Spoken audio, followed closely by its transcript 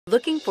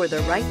Looking for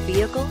the right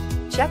vehicle?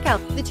 Check out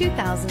the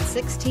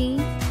 2016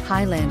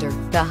 Highlander.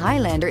 The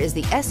Highlander is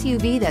the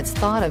SUV that's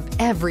thought of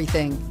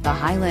everything. The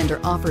Highlander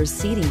offers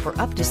seating for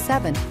up to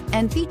 7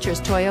 and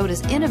features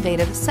Toyota's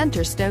innovative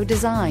center stow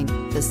design.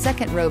 The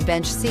second row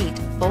bench seat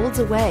folds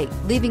away,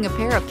 leaving a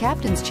pair of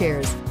captain's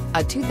chairs.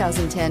 A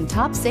 2010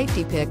 top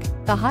safety pick,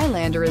 the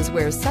Highlander is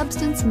where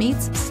substance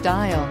meets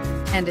style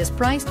and is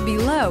priced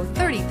below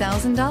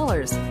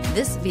 $30,000.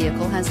 This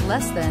vehicle has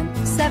less than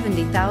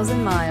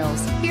 70,000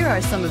 miles. Here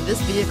are some of this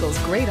vehicle's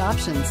great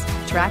options: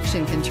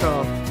 traction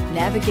control,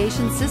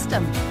 navigation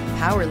system,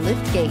 power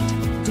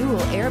liftgate, dual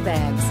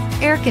airbags,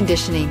 air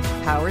conditioning,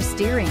 power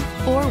steering,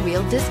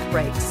 4-wheel disc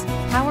brakes,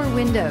 power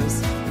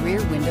windows,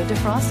 rear window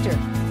defroster.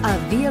 A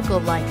vehicle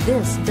like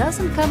this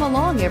doesn't come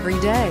along every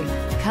day.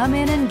 Come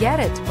in and get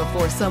it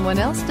before someone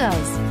else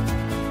does.